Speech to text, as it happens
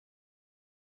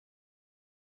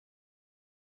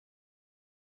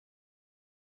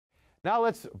Now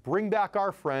let's bring back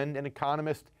our friend and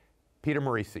economist, Peter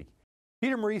Morici.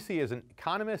 Peter Morici is an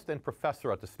economist and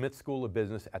professor at the Smith School of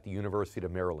Business at the University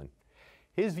of Maryland.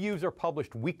 His views are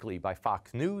published weekly by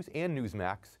Fox News and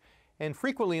Newsmax, and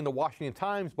frequently in the Washington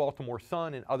Times, Baltimore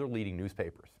Sun, and other leading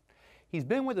newspapers. He's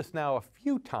been with us now a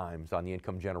few times on the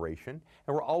income generation,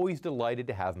 and we're always delighted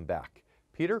to have him back.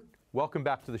 Peter, welcome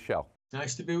back to the show.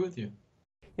 Nice to be with you.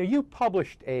 Now, you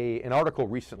published an article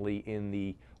recently in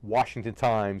the Washington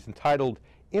Times entitled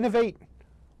Innovate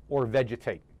or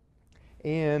Vegetate.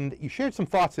 And you shared some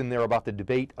thoughts in there about the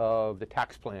debate of the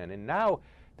tax plan. And now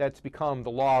that's become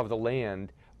the law of the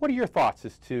land. What are your thoughts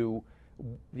as to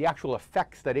the actual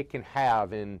effects that it can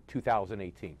have in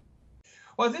 2018?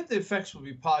 Well, I think the effects will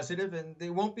be positive, and they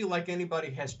won't be like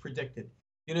anybody has predicted.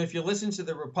 You know, if you listen to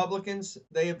the Republicans,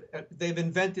 they've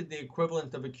invented the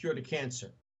equivalent of a cure to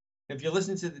cancer. If you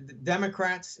listen to the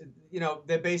Democrats, you know,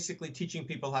 they're basically teaching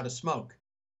people how to smoke.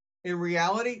 In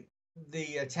reality,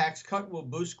 the tax cut will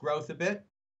boost growth a bit.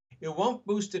 It won't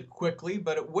boost it quickly,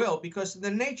 but it will, because the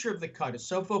nature of the cut is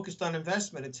so focused on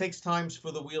investment, it takes time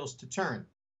for the wheels to turn.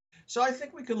 So I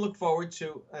think we can look forward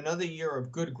to another year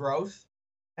of good growth,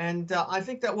 and I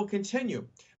think that will continue.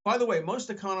 By the way, most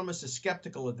economists are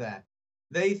skeptical of that.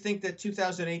 They think that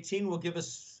 2018 will give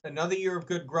us another year of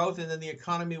good growth, and then the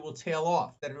economy will tail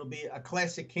off, that it'll be a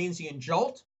classic Keynesian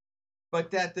jolt,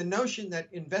 but that the notion that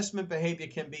investment behavior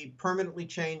can be permanently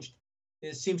changed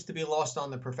seems to be lost on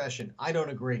the profession. I don't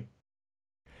agree.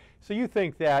 So you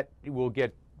think that we'll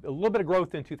get a little bit of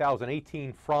growth in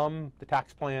 2018 from the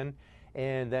tax plan,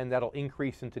 and then that'll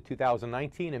increase into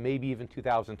 2019 and maybe even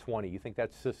 2020. You think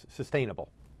that's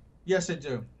sustainable? Yes, I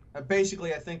do.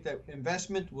 Basically, I think that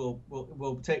investment will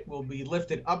be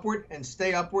lifted upward and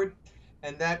stay upward,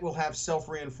 and that will have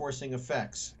self-reinforcing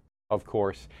effects. Of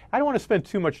course. I don't want to spend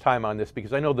too much time on this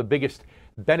because I know the biggest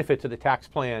benefit to the tax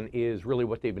plan is really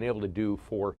what they've been able to do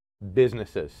for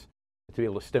businesses, to be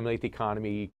able to stimulate the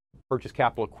economy, purchase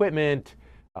capital equipment,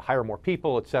 hire more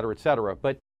people, et cetera, et cetera.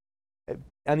 But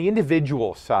on the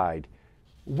individual side,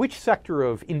 which sector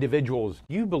of individuals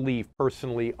do you believe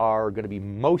personally are going to be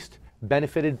most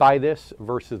benefited by this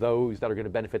versus those that are going to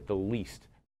benefit the least?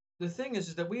 The thing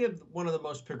is that we have one of the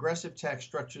most progressive tax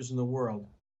structures in the world.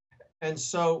 And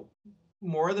so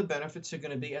more of the benefits are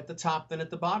going to be at the top than at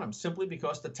the bottom, simply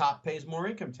because the top pays more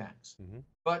income tax.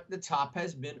 But the top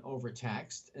has been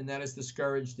overtaxed, and that has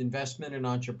discouraged investment and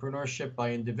entrepreneurship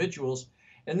by individuals.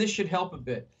 And this should help a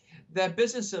bit. That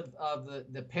business of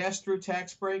the pass-through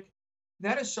tax break,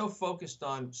 that is so focused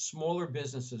on smaller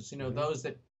businesses, you know, those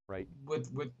that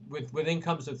with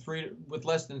incomes of with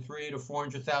less than $300,000 to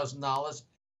 $400,000.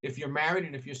 If you're married,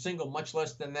 and if you're single, much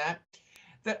less than that.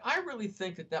 That I really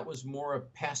think that was more a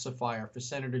pacifier for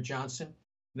Senator Johnson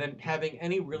than having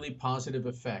any really positive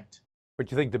effect. But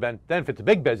you think the benefit to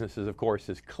big businesses, of course,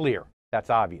 is clear. That's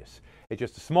obvious. It's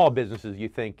just the small businesses you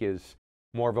think is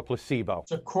more of a placebo.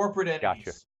 So corporate entities,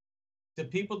 Gotcha. The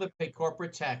people that pay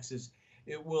corporate taxes,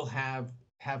 it will have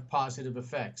positive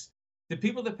effects. The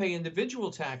people that pay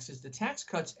individual taxes, the tax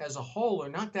cuts as a whole are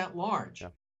not that large.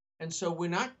 And so we're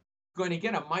not going to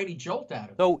get a mighty jolt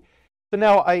out of it. So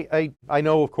now I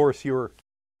know, of course, you're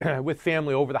with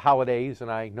family over the holidays, and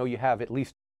I know you have at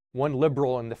least one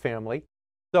liberal in the family.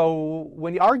 So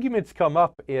when the arguments come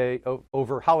up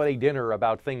over holiday dinner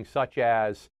about things such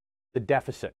as the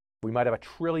deficit, we might have $1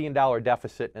 trillion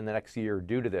deficit in the next year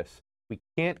due to this. We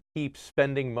can't keep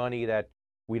spending money that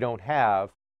we don't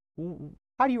have.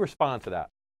 How do you respond to that?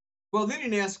 Well, they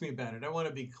didn't ask me about it. I want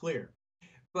to be clear.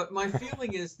 But my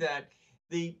feeling is that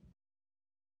the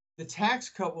tax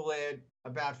cut will add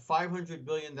about $500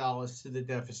 billion to the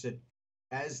deficit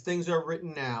as things are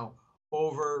written now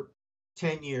over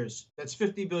 10 years. That's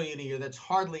 $50 billion a year. That's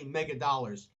hardly mega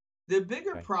dollars. The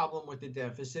bigger problem with the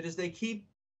deficit is they keep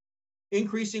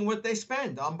increasing what they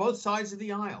spend on both sides of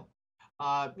the aisle.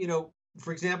 You know,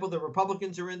 for example, the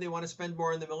Republicans are in, they want to spend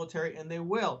more in the military, and they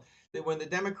will. When the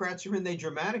Democrats are in, they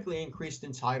dramatically increased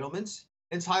entitlements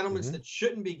that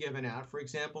shouldn't be given out, for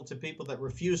example, to people that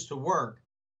refuse to work.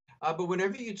 But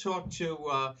whenever you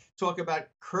talk about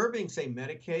curbing, say,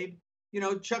 Medicaid, you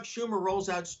know, Chuck Schumer rolls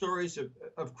out stories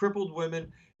of crippled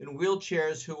women in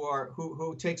wheelchairs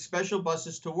who take special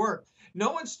buses to work.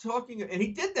 No one's talking, and he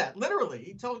did that literally.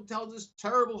 He tells this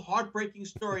terrible, heartbreaking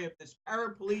story of this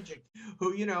paraplegic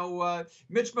who, you know,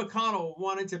 Mitch McConnell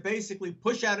wanted to basically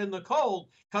push out in the cold,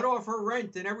 cut off her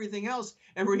rent and everything else.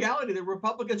 In reality, the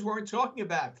Republicans weren't talking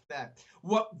about that.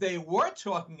 What they were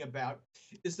talking about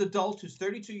is the adult who's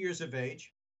 32 years of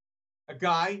age, a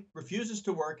guy, refuses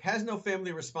to work, has no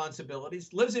family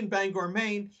responsibilities, lives in Bangor,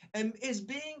 Maine, and is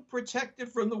being protected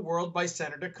from the world by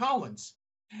Senator Collins.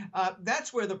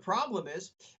 That's where the problem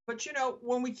is. But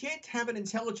when we can't have an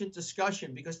intelligent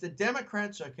discussion because the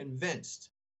Democrats are convinced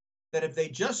that if they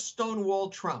just stonewall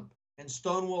Trump and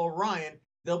stonewall Ryan,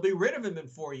 they'll be rid of him in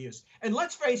 4 years. And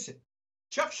let's face it,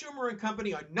 Chuck Schumer and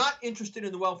company are not interested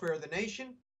in the welfare of the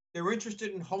nation. They're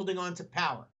interested in holding on to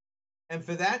power. And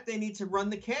for that, they need to run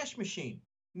the cash machine,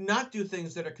 not do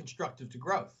things that are constructive to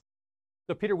growth.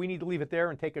 So, Peter, we need to leave it there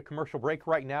and take a commercial break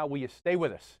right now. Will you stay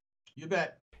with us? You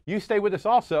bet. You stay with us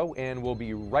also, and we'll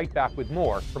be right back with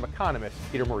more from economist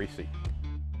Peter Morici.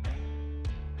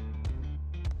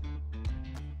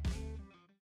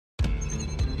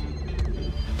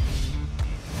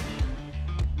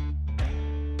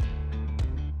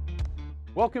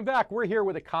 Welcome back. We're here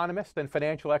with economist and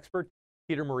financial expert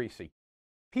Peter Morici.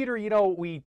 Peter,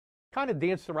 we kind of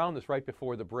danced around this right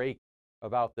before the break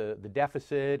about the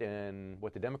deficit and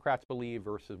what the Democrats believe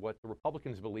versus what the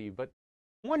Republicans believe. But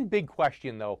one big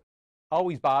question, though,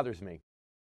 always bothers me.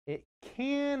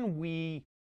 Can we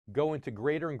go into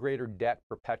greater and greater debt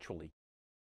perpetually?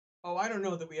 Oh, I don't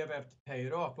know that we ever have to pay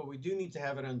it off, but we do need to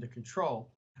have it under control.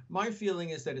 My feeling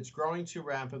is that it's growing too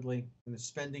rapidly and the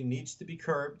spending needs to be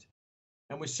curbed.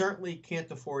 And we certainly can't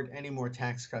afford any more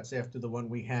tax cuts after the one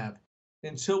we have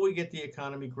until we get the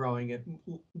economy growing at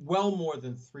well more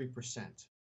than 3%.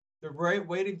 The right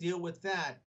way to deal with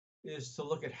that is to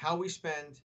look at how we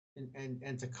spend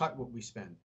and to cut what we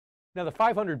spend. Now, the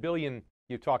 $500 billion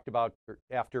you talked about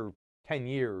after 10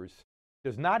 years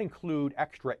does not include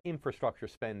extra infrastructure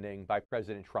spending by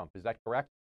President Trump. Is that correct?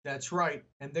 That's right.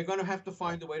 And they're going to have to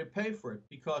find a way to pay for it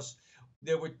because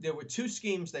there were two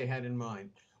schemes they had in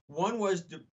mind. One was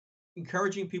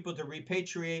encouraging people to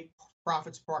repatriate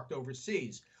profits parked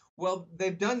overseas. Well,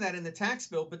 they've done that in the tax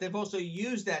bill, but they've also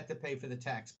used that to pay for the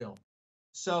tax bill.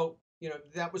 So,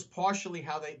 that was partially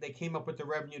how they came up with the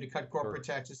revenue to cut corporate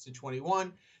taxes to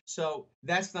 21. So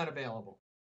that's not available.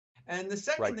 And the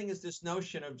second thing is this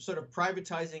notion of sort of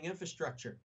privatizing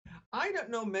infrastructure. I don't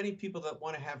know many people that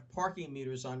want to have parking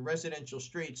meters on residential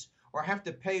streets or have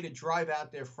to pay to drive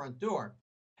out their front door.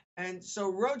 And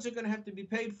so roads are going to have to be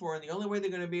paid for. And the only way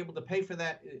they're going to be able to pay for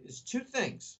that is two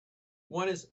things. One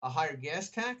is a higher gas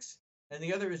tax, and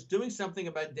the other is doing something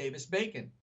about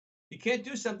Davis-Bacon. You can't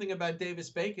do something about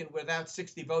Davis-Bacon without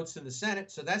 60 votes in the Senate,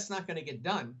 so that's not going to get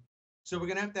done. So we're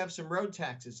going to have some road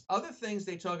taxes. Other things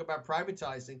they talk about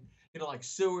privatizing, like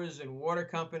sewers and water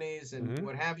companies and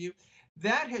what have you,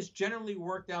 that has generally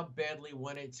worked out badly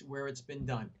when where it's been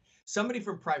done. Somebody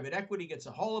from private equity gets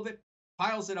a hold of it,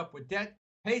 piles it up with debt,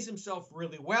 pays himself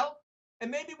really well, and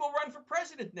maybe will run for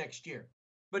president next year.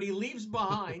 But he leaves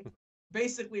behind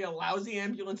basically a lousy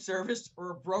ambulance service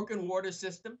or a broken water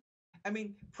system. I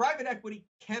mean, private equity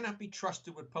cannot be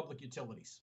trusted with public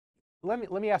utilities.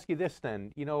 Let me ask you this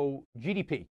then.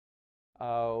 GDP.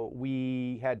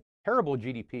 We had terrible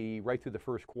GDP right through the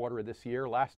first quarter of this year.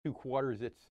 Last two quarters,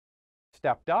 it's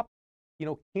stepped up.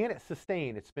 Can it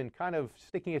sustain? It's been kind of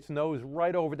sticking its nose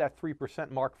right over that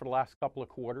 3% mark for the last couple of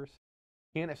quarters.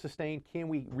 Can it sustain? Can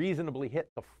we reasonably hit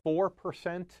the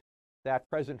 4% that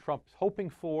President Trump is hoping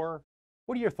for?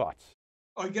 What are your thoughts?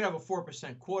 Oh, you could have a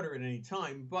 4% quarter at any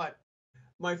time, but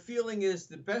my feeling is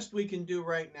the best we can do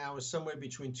right now is somewhere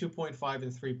between 2.5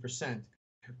 and 3%.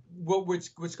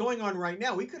 What's going on right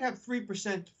now, we could have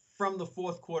 3% from the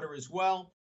fourth quarter as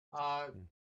well.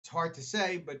 It's hard to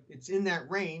say, but it's in that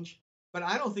range. But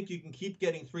I don't think you can keep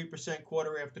getting 3%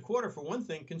 quarter after quarter. For one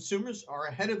thing, consumers are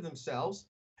ahead of themselves,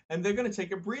 and they're going to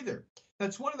take a breather.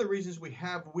 That's one of the reasons we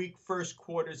have weak first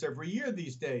quarters every year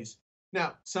these days.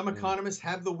 Now, some economists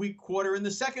have the weak quarter in the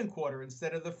second quarter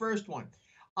instead of the first one.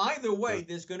 Either way,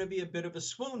 there's going to be a bit of a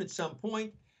swoon at some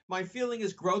point. My feeling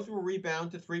is growth will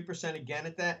rebound to 3% again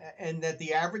at that, and that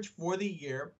the average for the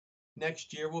year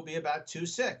next year will be about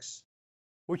 2.6.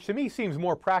 Which to me seems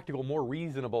more practical, more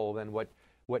reasonable than what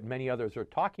many others are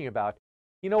talking about.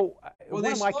 Well, one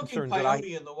of my concerns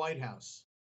peyote in the White House.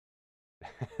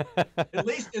 at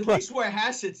least where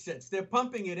Hassett sits, they're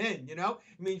pumping it in. I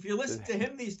mean, if you listen to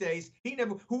him these days,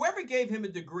 whoever gave him a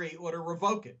degree ought to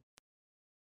revoke it.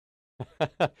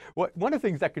 One of the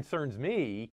things that concerns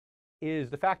me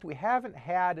is the fact that we haven't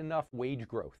had enough wage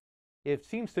growth. It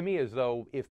seems to me as though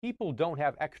if people don't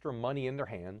have extra money in their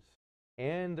hands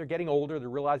and they're getting older, they're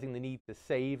realizing the need to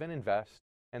save and invest,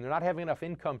 and they're not having enough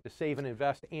income to save and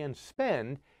invest and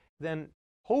spend, then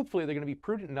hopefully they're going to be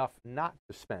prudent enough not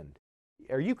to spend.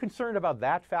 Are you concerned about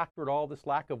that factor at all, this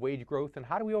lack of wage growth, and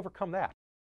how do we overcome that?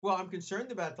 Well, I'm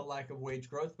concerned about the lack of wage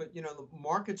growth, but the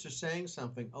markets are saying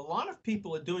something. A lot of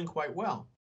people are doing quite well,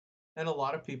 and a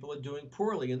lot of people are doing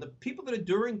poorly. And the people that are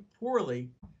doing poorly,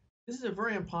 this is a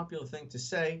very unpopular thing to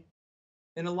say.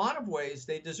 In a lot of ways,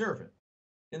 they deserve it.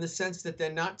 in the sense that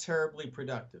they're not terribly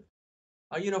productive.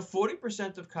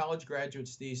 40% of college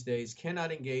graduates these days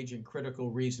cannot engage in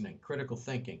critical reasoning, critical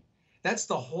thinking. That's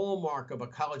the hallmark of a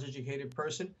college educated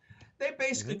person. They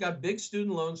basically Hmm. got big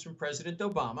student loans from President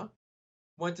Obama,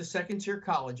 went to second tier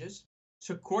colleges,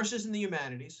 took courses in the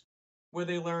humanities where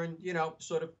they learned,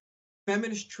 sort of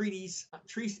feminist treaties,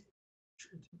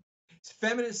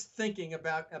 feminist thinking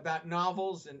about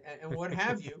novels and what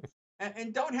have you,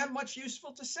 and don't have much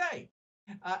useful to say,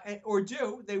 or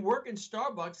do. They work in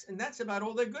Starbucks, and that's about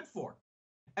all they're good for.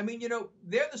 I mean,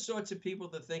 they're the sorts of people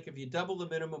that think if you double the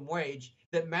minimum wage,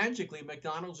 that magically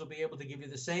McDonald's will be able to give you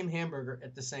the same hamburger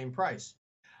at the same price.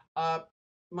 Uh,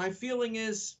 my feeling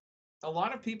is a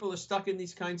lot of people are stuck in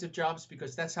these kinds of jobs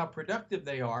because that's how productive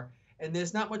they are, and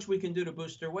there's not much we can do to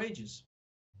boost their wages.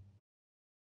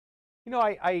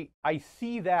 I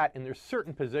see that, and there's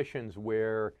certain positions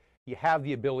where you have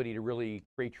the ability to really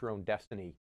create your own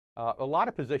destiny. A lot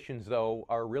of positions, though,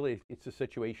 are really, it's a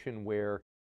situation where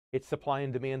it's supply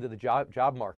and demand of the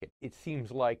job market. It seems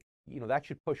like, that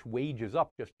should push wages up,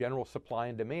 just general supply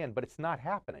and demand, but it's not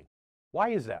happening. Why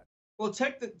is that? Well,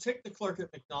 take the clerk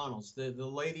at McDonald's, the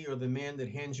lady or the man that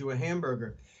hands you a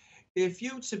hamburger. If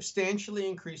you substantially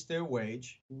increase their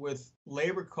wage, with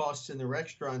labor costs in the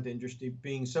restaurant industry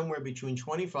being somewhere between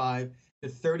 25 to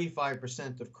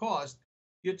 35% of cost,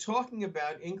 you're talking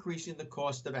about increasing the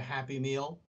cost of a Happy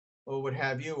Meal or what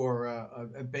have you, or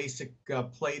a basic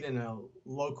plate in a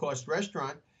low cost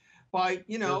restaurant by,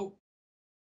 Sure.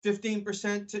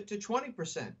 15% to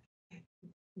 20%.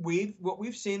 What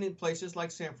we've seen in places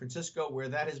like San Francisco where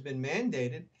that has been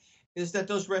mandated is that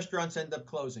those restaurants end up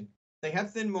closing. They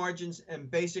have thin margins and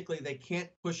basically they can't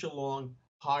push along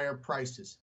higher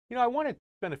prices. I want to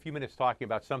spend a few minutes talking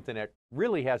about something that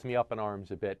really has me up in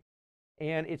arms a bit,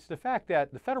 and it's the fact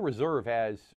that the Federal Reserve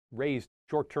has raised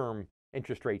short-term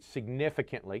interest rates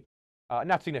significantly,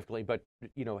 not significantly, but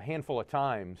a handful of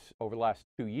times over the last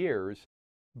 2 years.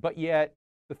 But yet,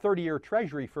 the 30-year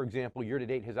Treasury, for example, year to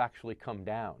date has actually come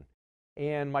down.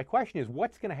 And my question is,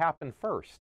 what's going to happen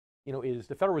first? Is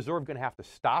the Federal Reserve going to have to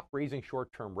stop raising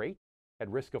short-term rates at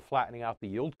risk of flattening out the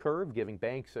yield curve, giving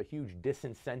banks a huge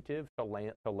disincentive to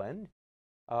lend?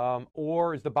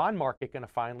 Or is the bond market going to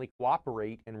finally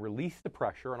cooperate and release the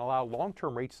pressure and allow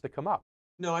long-term rates to come up?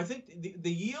 No, I think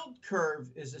the yield curve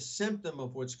is a symptom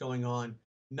of what's going on,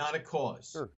 not a cause.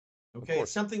 Sure, of Okay, it's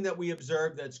course. something that we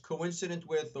observe that's coincident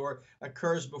with or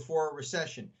occurs before a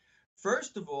recession.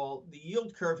 First of all, the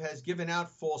yield curve has given out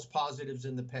false positives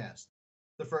in the past.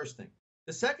 The first thing.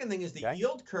 The second thing is the Okay.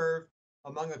 yield curve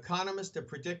among economists that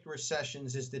predict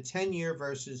recessions is the 10-year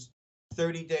versus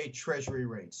 30-day treasury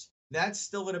rates. That's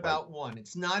still at Right. about one.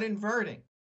 It's not inverting.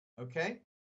 Okay.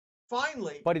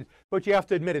 Finally, But you have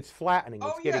to admit it's flattening. oh,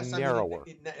 It's getting yes. I mean, narrower.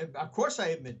 of course, I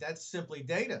admit that's simply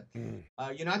data. Mm,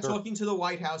 You're not sure. talking to the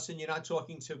White House, and you're not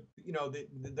talking to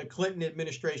the Clinton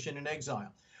administration in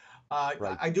exile.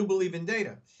 Right. I do believe in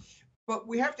data, but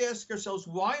we have to ask ourselves,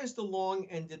 why is the long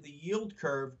end of the yield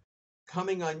curve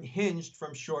coming unhinged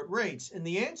from short rates? And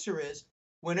the answer is,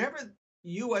 whenever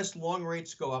U.S. long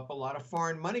rates go up, a lot of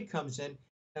foreign money comes in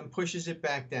and pushes it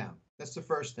back down. That's the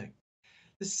first thing.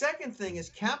 The second thing is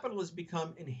capital has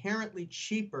become inherently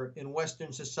cheaper in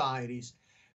Western societies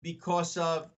because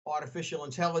of artificial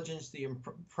intelligence, the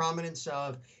prominence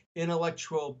of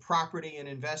intellectual property and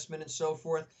investment and so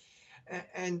forth.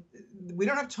 And we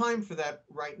don't have time for that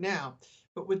right now.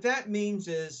 But what that means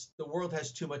is the world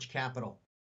has too much capital.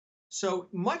 So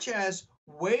much as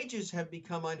wages have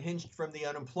become unhinged from the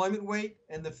unemployment rate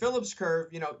and the Phillips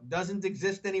curve, doesn't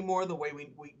exist anymore the way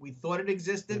we thought it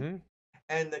existed, Hmm.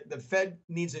 and the Fed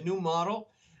needs a new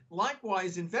model.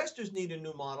 Likewise, investors need a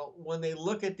new model when they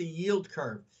look at the yield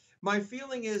curve. My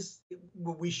feeling is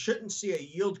we shouldn't see a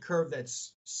yield curve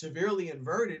that's severely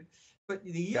inverted, but the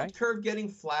Okay. yield curve getting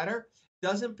flatter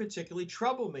doesn't particularly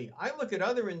trouble me. I look at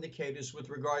other indicators with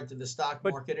regard to the stock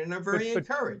But market and I'm but very but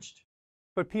encouraged.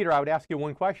 but Peter, I would ask you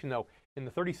one question though. In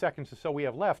the 30 seconds or so we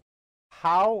have left,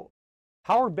 how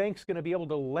how are banks going to be able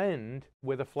to lend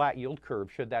with a flat yield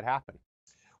curve should that happen?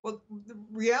 Well, the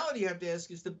reality you have to ask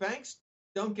is the banks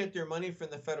don't get their money from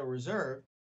the Federal Reserve.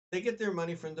 They get their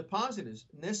money from depositors,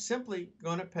 and they're simply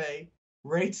going to pay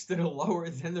rates that are lower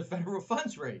than the federal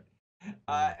funds rate,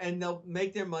 Mm. and they'll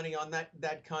make their money on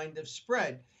that kind of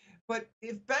spread. But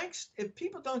if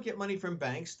people don't get money from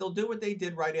banks, they'll do what they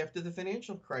did right after the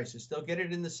financial crisis. They'll get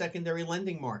it in the secondary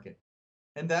lending market.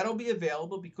 And that'll be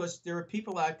available because there are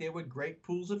people out there with great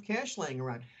pools of cash laying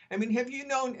around. I mean, have you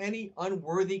known any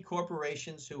unworthy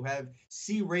corporations who have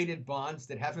C-rated bonds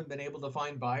that haven't been able to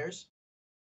find buyers?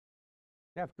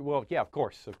 Yeah, well, yeah, of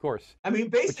course, of course. I mean,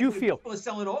 But you basically, feel, people are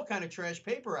selling all kind of trash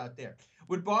paper out there.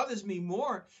 What bothers me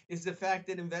more is the fact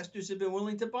that investors have been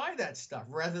willing to buy that stuff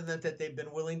rather than that they've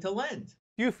been willing to lend.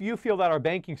 you feel that our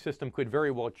banking system could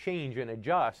very well change and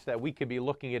adjust, that we could be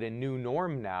looking at a new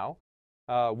norm now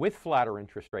with flatter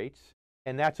interest rates.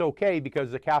 And that's okay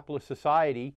because the capitalist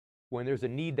society, when there's a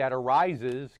need that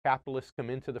arises, capitalists come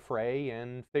into the fray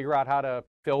and figure out how to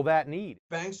fill that need.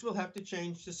 Banks will have to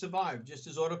change to survive, just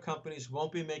as auto companies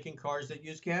won't be making cars that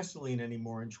use gasoline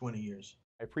anymore in 20 years.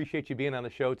 I appreciate you being on the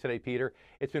show today, Peter.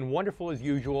 It's been wonderful as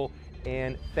usual,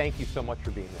 and thank you so much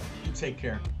for being there. You take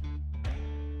care.